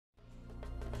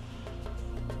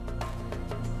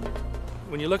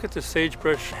When you look at the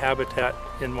sagebrush habitat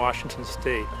in Washington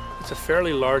State, it's a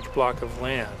fairly large block of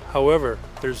land. However,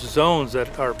 there's zones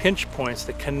that are pinch points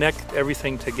that connect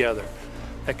everything together.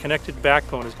 That connected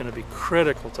backbone is going to be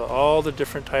critical to all the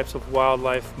different types of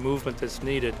wildlife movement that's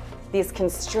needed. These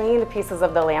constrained pieces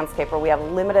of the landscape where we have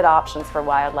limited options for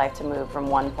wildlife to move from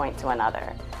one point to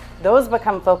another, those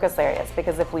become focus areas,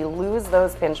 because if we lose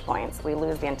those pinch points, we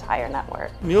lose the entire network.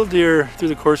 Mule deer, through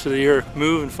the course of the year,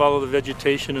 move and follow the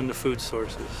vegetation and the food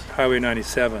sources. Highway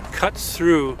 97 cuts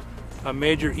through a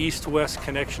major east-west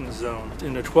connection zone.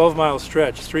 In a 12-mile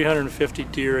stretch, 350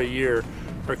 deer a year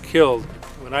are killed.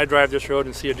 When I drive this road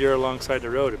and see a deer alongside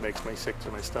the road, it makes me sick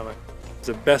to my stomach.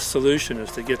 The best solution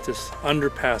is to get this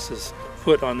underpasses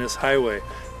put on this highway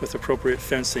with appropriate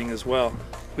fencing as well.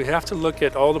 We have to look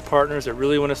at all the partners that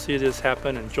really want to see this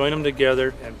happen and join them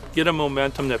together and get a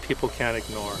momentum that people can't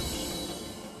ignore.